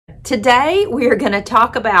Today we are going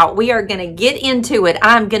to get into it.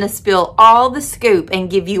 I'm going to spill all the scoop and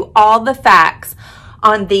give you all the facts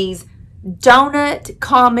on these donut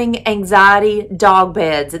calming anxiety dog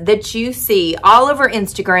beds that you see all over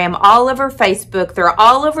Instagram, all over Facebook, they're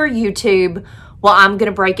all over YouTube. Well, I'm going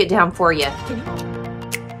to break it down for you.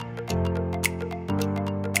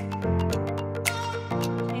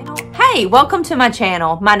 Hey, welcome to my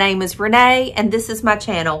channel. My name is Renee and this is my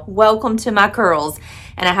channel. Welcome to my curls.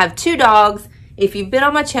 And I have two dogs. If you've been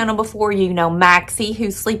on my channel before, you know Maxie,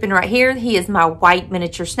 who's sleeping right here. He is my white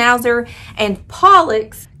miniature schnauzer. And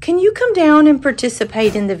Pollux, can you come down and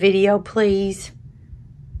participate in the video, please?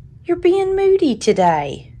 You're being moody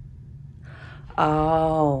today.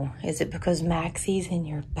 Oh, is it because Maxie's in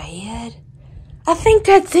your bed? I think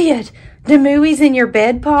that's it. The mooey's in your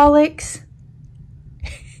bed, Pollux.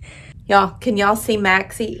 Y'all, can y'all see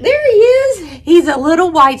Maxie? There he is. He's a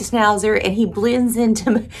little white schnauzer and he blends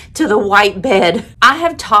into the white bed. I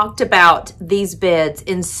have talked about these beds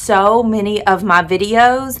in so many of my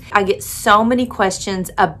videos. I get so many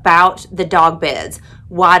questions about the dog beds.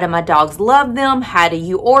 Why do my dogs love them? How do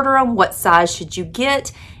you order them? What size should you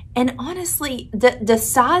get? And honestly, the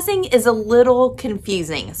sizing is a little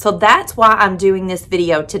confusing. So that's why I'm doing this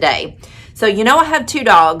video today. So you know I have two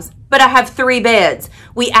dogs, but I have three beds.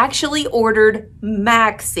 We actually ordered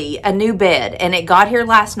MAXXIE, a new bed, and it got here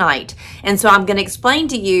last night. And so I'm gonna explain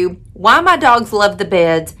to you why my dogs love the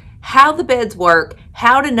beds, how the beds work,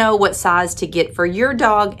 how to know what size to get for your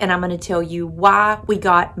dog, and I'm gonna tell you why we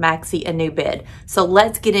got MAXXIE a new bed. So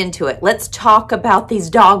let's get into it. Let's talk about these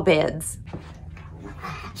dog beds.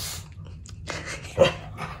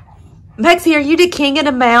 Maxie, are you the king of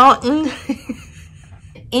the mountain?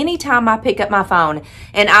 Anytime I pick up my phone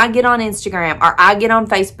and I get on Instagram or I get on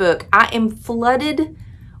Facebook, I am flooded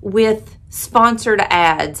with sponsored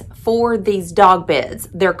ads for these dog beds.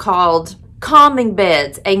 They're called calming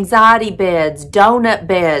beds, anxiety beds, donut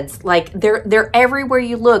beds. Like they're everywhere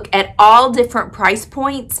you look at all different price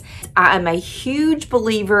points. I am a huge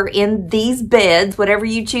believer in these beds, whatever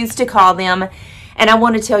you choose to call them, and I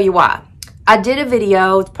want to tell you why. I did a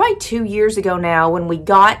video, it's probably 2 years ago now, when we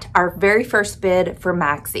got our very first bed for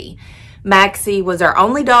Maxie. Maxie was our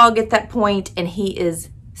only dog at that point, and he is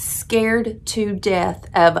scared to death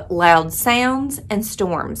of loud sounds and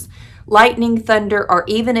storms. Lightning, thunder, or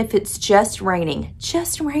even if it's just raining,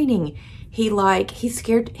 he's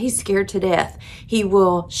scared to death. He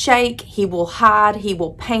will shake, he will hide, he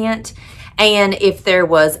will pant. And if there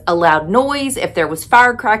was a loud noise, if there was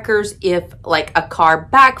firecrackers, if like a car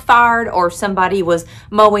backfired or somebody was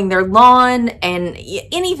mowing their lawn and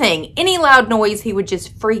anything, any loud noise, he would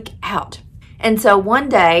just freak out. And so one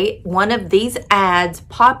day, one of these ads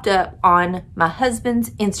popped up on my husband's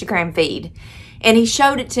Instagram feed. And he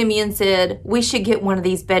showed it to me and said, we should get one of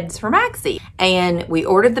these beds for Maxie. And we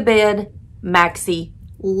ordered the bed. Maxie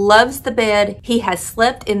loves the bed. He has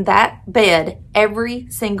slept in that bed every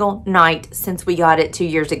single night since we got it 2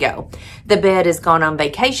 years ago. The bed has gone on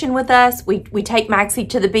vacation with us. We take Maxie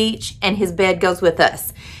to the beach and his bed goes with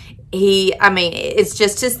us. It's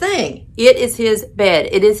just his thing. It is his bed.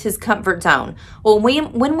 It is his comfort zone. Well,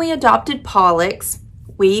 when we adopted Pollux,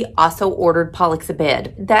 we also ordered Pollux a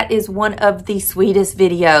bed. That is one of the sweetest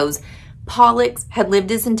videos. Pollux had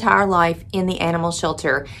lived his entire life in the animal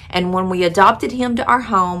shelter, and when we adopted him to our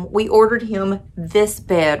home, we ordered him this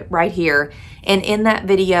bed right here. And in that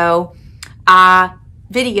video, I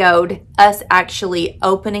videoed us actually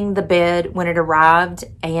opening the bed when it arrived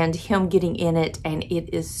and him getting in it, and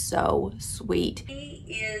it is so sweet. He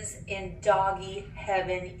is in doggy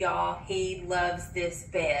heaven, y'all. He loves this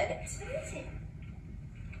bed. What is it?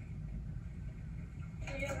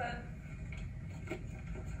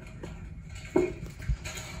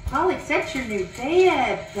 Pollux, that's your new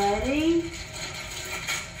bed, buddy.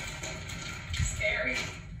 Scary.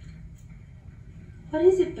 What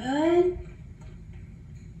is it, bud?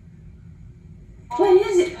 What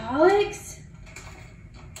is it, Pollux?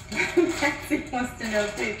 Maxie wants to know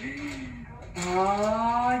too.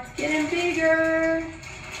 Oh, it's getting bigger.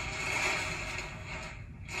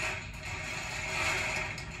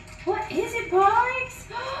 What is it, Pollux?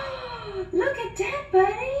 Look at that,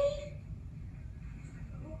 buddy.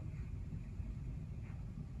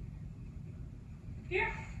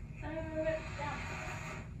 Here.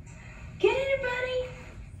 Get in it, buddy.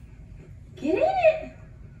 Get in it.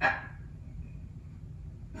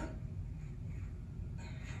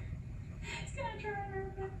 It's gonna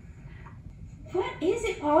turn over. What is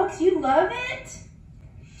it, Pollux? You love it?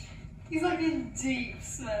 He's like in deep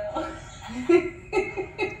smell. He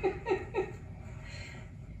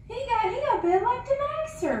got bed like the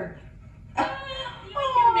Maxer. You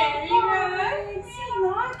make him very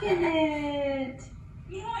Look at it.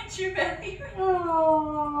 You want your baby?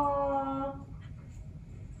 Oh.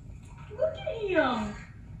 Look at him.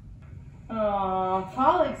 Oh,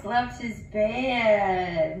 Pollux loves his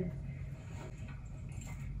bed.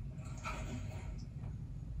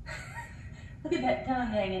 Look at that tongue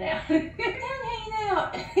hanging out. Tongue hanging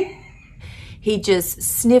out. He just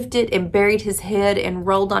sniffed it and buried his head and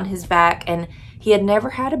rolled on his back, and he had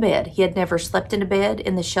never had a bed. He had never slept in a bed.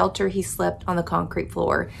 In the shelter, he slept on the concrete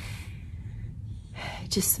floor.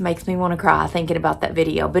 It just makes me want to cry thinking about that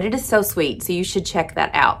video, but it is so sweet, so you should check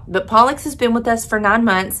that out. But Pollux has been with us for 9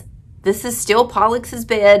 months. This is still Pollux's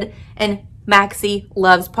bed, and Maxie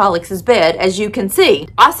loves Pollux's bed, as you can see.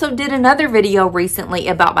 Also did another video recently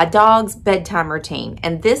about my dog's bedtime routine,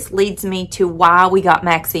 and this leads me to why we got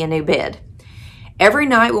Maxie a new bed. Every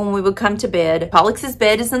night when we would come to bed, Pollux's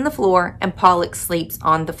bed is in the floor and Pollux sleeps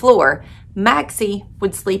on the floor. Maxie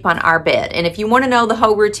would sleep on our bed. And if you want to know the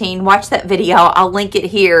whole routine, watch that video. I'll link it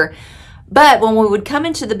here. But when we would come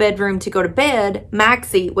into the bedroom to go to bed,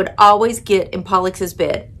 Maxie would always get in Pollux's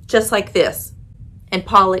bed, just like this. And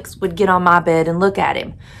Pollux would get on my bed and look at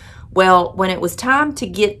him. Well, when it was time to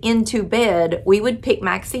get into bed, we would pick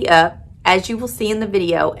Maxie up, as you will see in the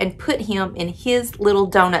video, and put him in his little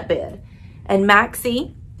donut bed. And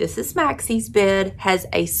Maxie, this is Maxie's bed, has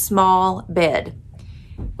a small bed.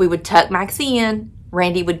 We would tuck Maxie in,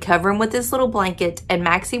 Randy would cover him with this little blanket, and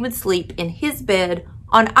Maxie would sleep in his bed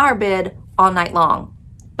on our bed all night long.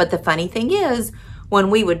 But the funny thing is, when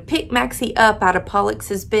we would pick Maxie up out of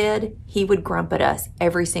Pollux's bed, he would grump at us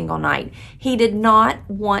every single night. He did not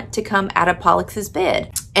want to come out of Pollux's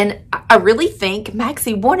bed. And I really think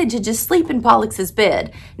Maxie wanted to just sleep in Pollux's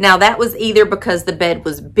bed. Now that was either because the bed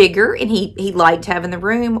was bigger and he liked having the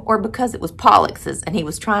room, or because it was Pollux's and he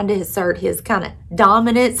was trying to assert his kind of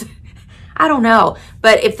dominance. I don't know.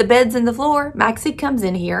 But if the bed's in the floor, Maxie comes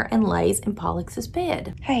in here and lays in Pollux's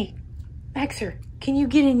bed. Hey, Maxer, can you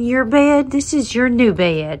get in your bed? This is your new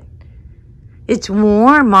bed. It's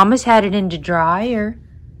warm. Mama's had it in the dryer.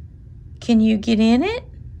 Can you get in it?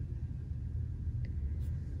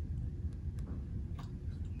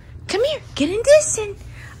 Come here. Get in this one.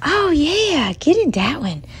 Oh, yeah. Get in that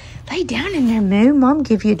one. Lay down in there, Moo. Mom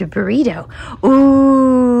give you the burrito.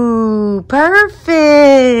 Ooh,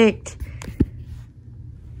 perfect.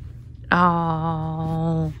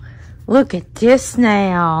 Oh, look at this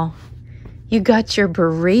now. You got your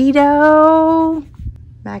burrito.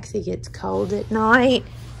 Maxie gets cold at night,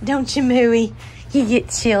 don't you, Mooey? You get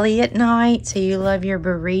chilly at night, so you love your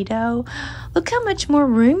burrito. Look how much more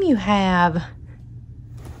room you have.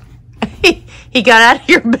 He got out of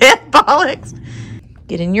your bed, Pollux.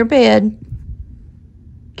 Get in your bed.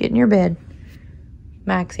 Get in your bed.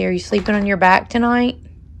 Maxie, are you sleeping on your back tonight?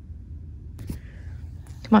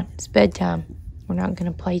 Come on, it's bedtime. We're not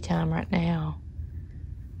going to playtime right now.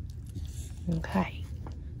 Okay.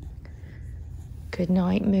 Good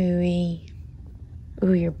night, Mooey.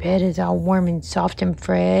 Ooh, your bed is all warm and soft and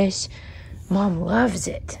fresh. Mom loves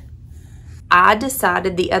it. I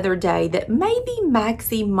decided the other day that maybe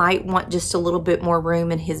Maxie might want just a little bit more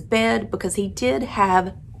room in his bed because he did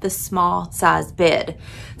have the small size bed.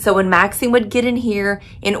 So when Maxie would get in here,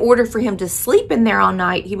 in order for him to sleep in there all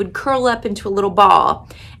night, he would curl up into a little ball.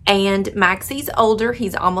 And Maxie's older,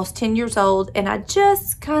 he's almost 10 years old, and I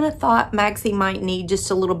just kind of thought Maxie might need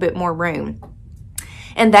just a little bit more room.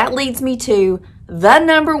 And that leads me to the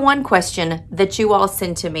 #1 question that you all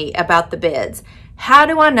send to me about the beds. How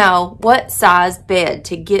do I know what size bed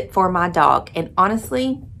to get for my dog? And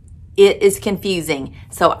honestly, it is confusing.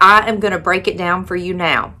 So I am going to break it down for you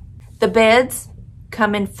now. The beds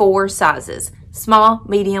come in 4 sizes: small,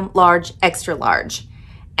 medium, large, extra large.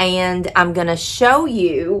 And I'm going to show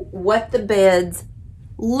you what the beds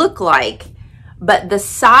look like. But the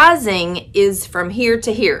sizing is from here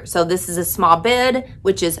to here. So this is a small bed,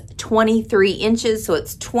 which is 23 inches. So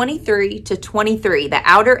it's 23 to 23. The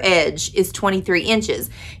outer edge is 23 inches.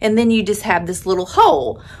 And then you just have this little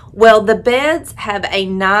hole. Well, the beds have a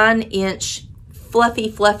 9-inch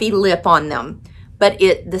fluffy lip on them. But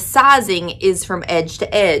the sizing is from edge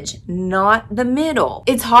to edge, not the middle.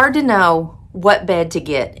 It's hard to know what bed to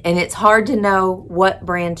get, and it's hard to know what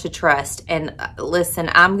brand to trust. And listen,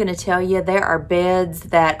 I'm gonna tell you, there are beds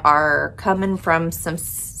that are coming from some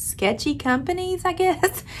sketchy companies, I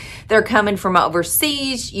guess. They're coming from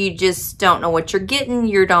overseas. You just don't know what you're getting.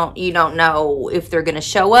 You don't know if they're gonna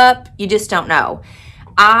show up. You just don't know.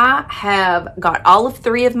 I have got all of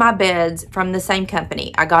 3 of my beds from the same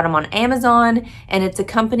company. I got them on Amazon, and it's a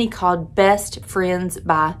company called Best Friends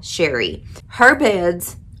by SHERI. Her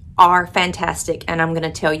beds are fantastic, and I'm going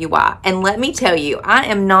to tell you why. And let me tell you, I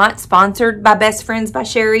am not sponsored by Best Friends by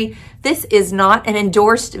SHERI. This is not an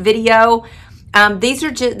endorsed video.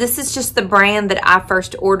 This is just the brand that I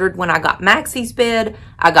first ordered when I got MAXXIE's bed.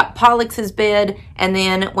 I got POLLUX'S bed, and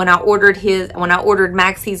then when I ordered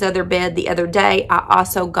MAXXIE's other bed the other day, I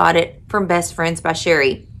also got it from Best Friends by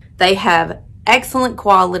SHERI. They have excellent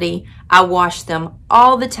quality. I wash them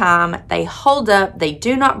all the time. They hold up. They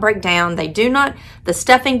do not break down. The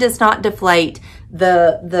stuffing does not deflate.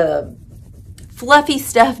 The fluffy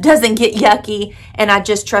stuff doesn't get yucky, and I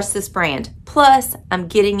just trust this brand. Plus, I'm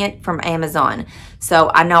getting it from Amazon,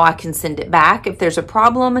 so I know I can send it back if there's a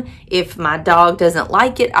problem. If my dog doesn't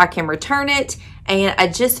like it, I can return it, and I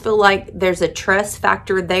just feel like there's a trust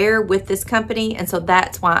factor there with this company, and so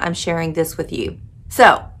that's why I'm sharing this with you.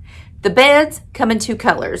 So, the beds come in 2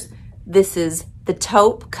 colors. This is the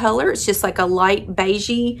taupe color. It's just like a light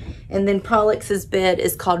beigey, and then POLLUX'S bed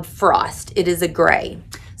is called Frost. It is a gray.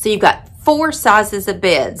 So you've got 4 sizes of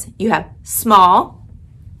beds. You have small,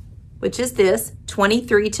 which is this,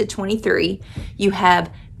 23 to 23. You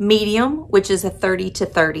have medium, which is a 30 to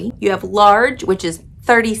 30. You have large, which is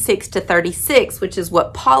 36 to 36, which is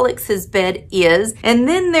what POLLUX'S bed is. And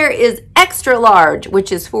then there is extra large,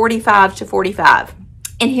 which is 45 to 45.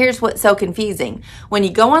 And here's what's so confusing. When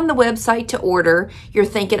you go on the website to order, you're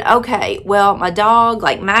thinking, okay, well, my dog,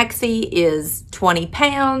 like MAXXIE, is 20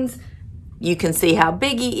 pounds. You can see how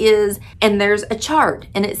big he is. And there's a chart,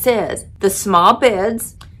 and it says the small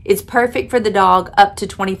beds is perfect for the dog up to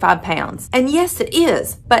 25 pounds. And yes, it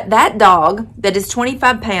is. But that dog that is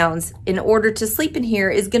 25 pounds, in order to sleep in here,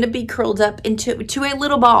 is going to be curled up into a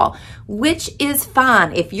little ball, which is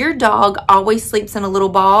fine. If your dog always sleeps in a little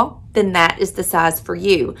ball, then that is the size for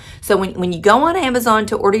you. So when you go on Amazon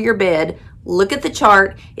to order your bed, look at the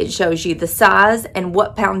chart. It shows you the size and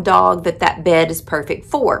what pound dog that bed is perfect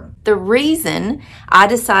for. The reason I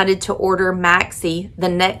decided to order MAXXIE the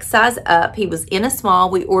next size up, he was in a small,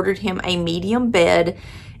 we ordered him a medium bed,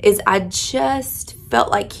 is I just felt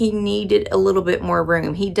like he needed a little bit more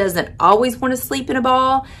room. He doesn't always want to sleep in a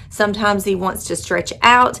ball. Sometimes he wants to stretch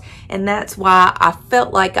out, and that's why I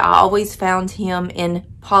felt like I always found him in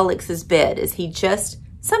POLLUX'S bed, is he just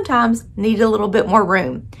sometimes needed a little bit more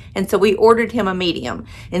room. And so we ordered him a medium.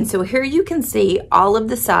 And so here you can see all of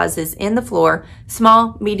the sizes in the floor,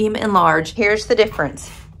 small, medium, and large. Here's the difference: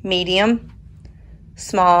 medium,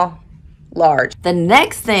 small, large. The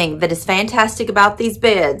next thing that is fantastic about these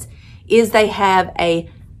beds is they have a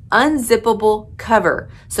unzippable cover.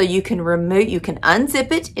 So you can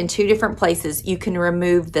unzip it in 2 different places. You can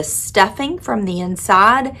remove the stuffing from the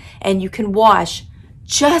inside, and you can wash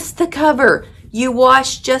just the cover. You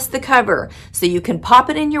wash just the cover. So you can pop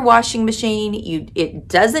it in your washing machine. It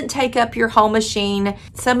doesn't take up your whole machine.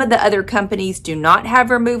 Some of the other companies do not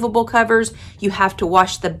have removable covers. You have to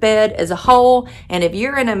wash the bed as a whole. And if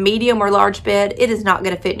you're in a medium or large bed, it is not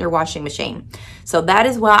going to fit in your washing machine. So that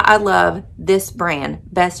is why I love this brand,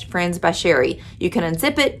 Best Friends by SHERI. You can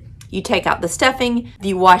unzip it. You take out the stuffing.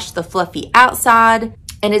 You wash the fluffy outside,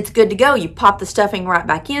 and it's good to go. You pop the stuffing right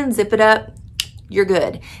back in, zip it up. You're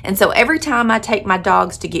good. And so every time I take my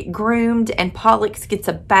dogs to get groomed, and POLLUX gets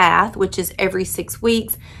a bath, which is every 6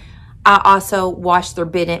 weeks, I also wash their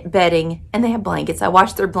bedding, and they have blankets. I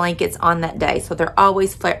wash their blankets on that day, so they're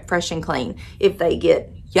always fresh and clean. If they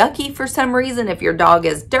get yucky for some reason, if your dog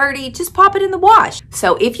is dirty, just pop it in the wash.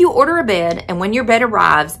 So if you order a bed, and when your bed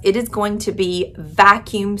arrives, it is going to be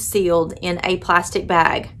vacuum sealed in a plastic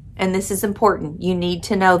bag. And this is important. You need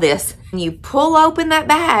to know this. When you pull open that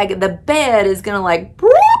bag, the bed is going to like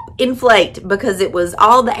inflate, because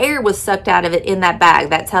all the air was sucked out of it in that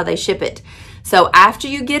bag. That's how they ship it. So after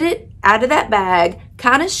you get it out of that bag,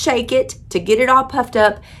 kind of shake it to get it all puffed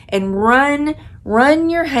up, and run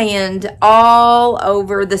your hand all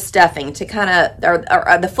over the stuffing to kind of,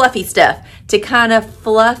 or the fluffy stuff, to kind of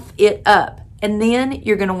fluff it up. And then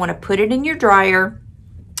you're going to want to put it in your dryer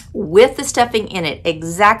with the stuffing in it,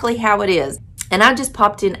 exactly how it is. And I just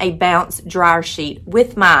popped in a bounce dryer sheet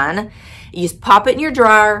with mine. You just pop it in your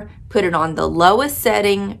dryer, put it on the lowest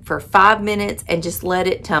setting for 5 minutes, and just let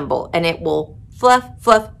it tumble, and it will fluff,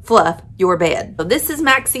 fluff, fluff your bed. So this is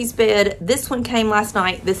MAXXIE's bed. This one came last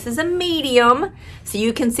night. This is a medium, so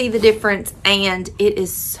you can see the difference, and it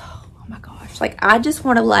is so, oh my gosh, like I just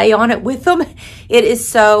want to lay on it with them. It is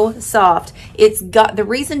so soft. It's got, the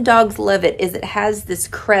reason dogs love it is it has this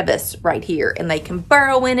crevice right here, and they can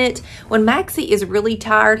burrow in it. When MAXXIE is really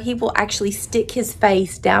tired, he will actually stick his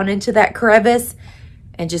face down into that crevice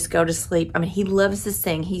and just go to sleep. I mean, he loves this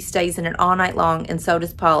thing. He stays in it all night long, and so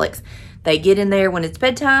does POLLUX. They get in there when it's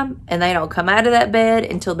bedtime, and they don't come out of that bed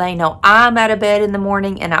until they know I'm out of bed in the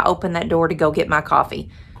morning and I open that door to go get my coffee.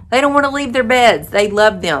 They don't want to leave their beds. They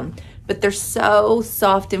love them, but they're so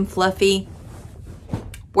soft and fluffy.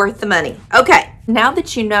 Worth the money. Okay, now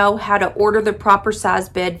that you know how to order the proper size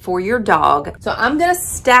bed for your dog, so I'm gonna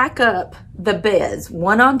stack up the beds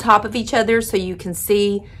one on top of each other so you can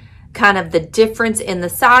see kind of the difference in the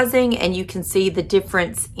sizing, and you can see the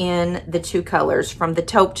difference in the two colors from the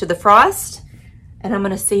taupe to the frost. And I'm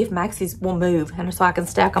gonna see if Maxxie's will move, and so I can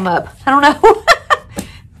stack them up. I don't know.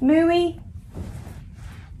 Mooey,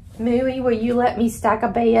 will you let me stack a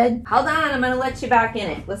bed? Hold on, I'm gonna let you back in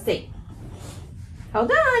it. Let's see. Hold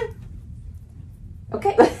on.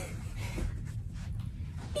 Okay.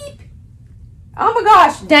 Beep. Oh my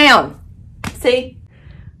gosh, down. See?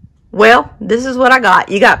 Well, this is what I got.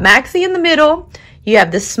 You got Maxxie in the middle. You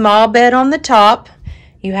have the small bed on the top.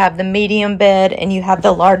 You have the medium bed, and you have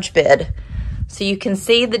the large bed. So you can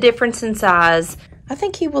see the difference in size. I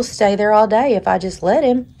think he will stay there all day if I just let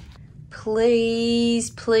him. Please,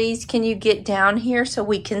 please, can you get down here so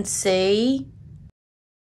we can see?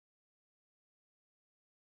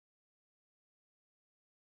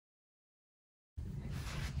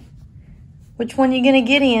 Which one are you gonna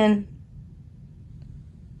get in?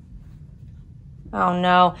 Oh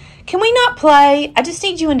no. Can we not play? I just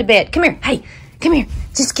need you into bed. Come here. Hey, come here.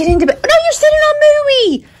 Just get into bed. No, you're sitting on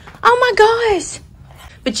Mooey. Oh my gosh.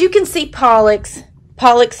 But you can see Pollux.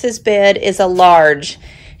 Pollux'S bed is a large.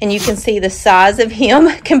 And you can see the size of him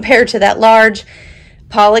compared to that large.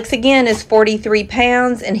 Pollux again is 43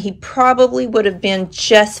 pounds, and he probably would have been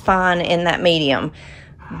just fine in that medium.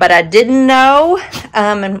 But I didn't know.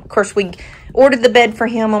 And of course we ordered the bed for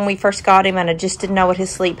him when we first got him, and I just didn't know what his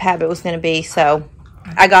sleep habit was going to be, so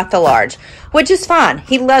I got the large, which is fine.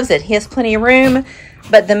 He loves it. He has plenty of room,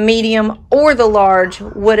 but the medium or the large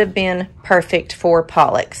would have been perfect for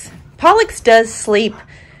Pollux. Pollux does sleep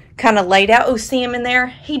kind of laid out. Oh, see him in there?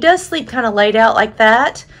 He does sleep kind of laid out like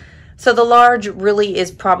that, so the large really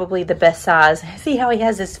is probably the best size. See how he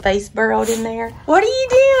has his face burrowed in there? What are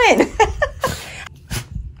you doing?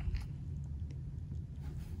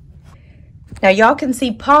 Now, y'all can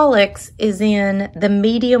see Pollux is in the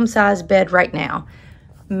medium-sized bed right now.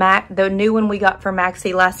 The new one we got for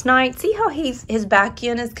Maxxie last night. See how his back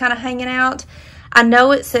end is kind of hanging out? I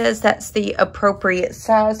know it says that's the appropriate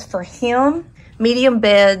size for him. Medium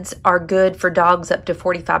beds are good for dogs up to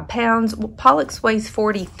 45 pounds. Well, Pollux weighs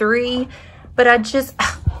 43, but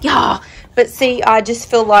but see, I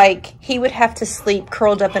just feel like he would have to sleep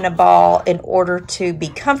curled up in a ball in order to be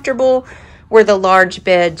comfortable, where the large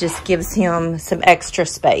bed just gives him some extra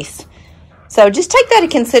space. So just take that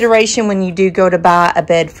into consideration when you do go to buy a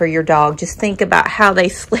bed for your dog. Just think about how they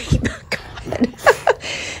sleep. God.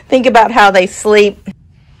 Think about how they sleep.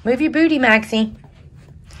 Move your booty, Maxxie.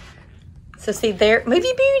 So see there, move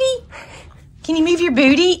your booty. Can you move your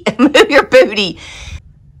booty? Move your booty.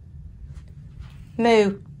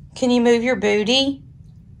 Moo, can you move your booty?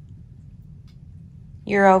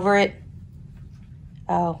 You're over it?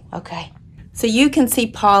 Oh, okay. So you can see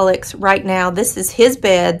Pollux right now. This is his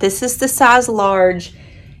bed. This is the size large,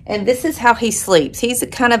 and this is how he sleeps. He's a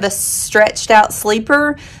kind of a stretched out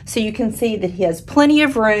sleeper, so you can see that he has plenty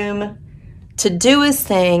of room to do his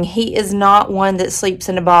thing. He is not one that sleeps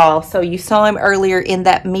in a ball. So you saw him earlier in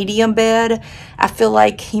that medium bed. I feel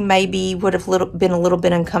like he maybe would have been a little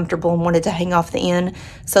bit uncomfortable and wanted to hang off the end.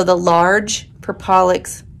 So the large for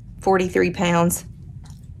Pollux, 43 pounds.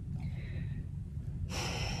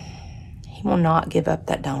 He will not give up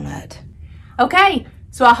that donut. Okay,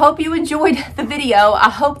 so I hope you enjoyed the video. I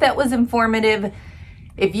hope that was informative.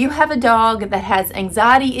 If you have a dog that has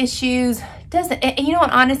anxiety issues, you know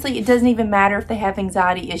what, honestly, it doesn't even matter if they have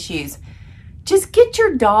anxiety issues. Just get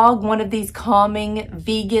your dog one of these calming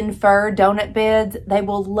vegan fur donut beds. They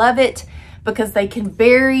will love it because they can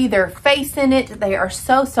bury their face in it. They are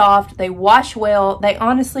so soft. They wash well. They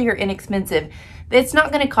honestly are inexpensive. It's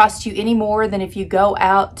not going to cost you any more than if you go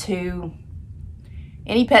out to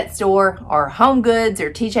any pet store or Home Goods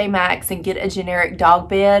or TJ Maxx and get a generic dog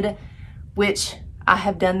bed, which I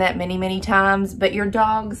have done that many, many times, but your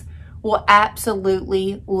dogs will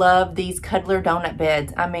absolutely love these cuddler donut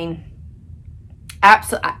beds. I mean,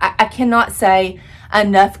 I cannot say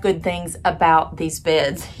enough good things about these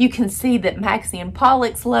beds. You can see that Maxxie and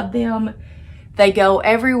Pollux love them. They go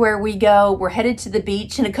everywhere we go. We're headed to the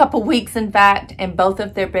beach in a couple weeks, in fact, and both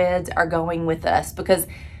of their beds are going with us because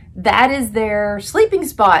that is their sleeping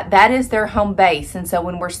spot. That is their home base. And so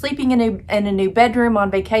when we're sleeping in a new bedroom on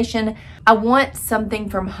vacation, I want something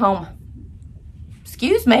from home.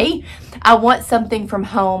 excuse me, I want something from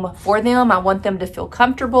home for them. I want them to feel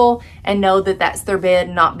comfortable and know that that's their bed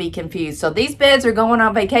and not be confused. So these beds are going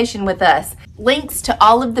on vacation with us. Links to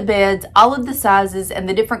all of the beds, all of the sizes, and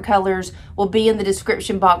the different colors will be in the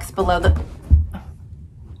description box below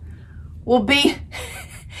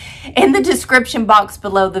in the description box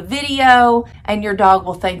below the video, and your dog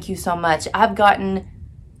will thank you so much. I've gotten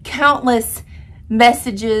countless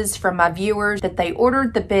messages from my viewers that they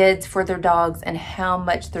ordered the beds for their dogs and how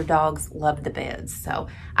much their dogs love the beds. So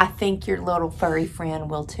I think your little furry friend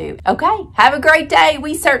will too. Okay, have a great day.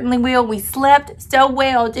 We certainly will. We slept so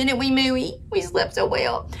well, didn't we, Mooey? We slept so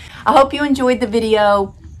well. I hope you enjoyed the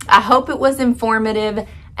video. I hope it was informative,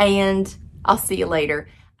 and I'll see you later.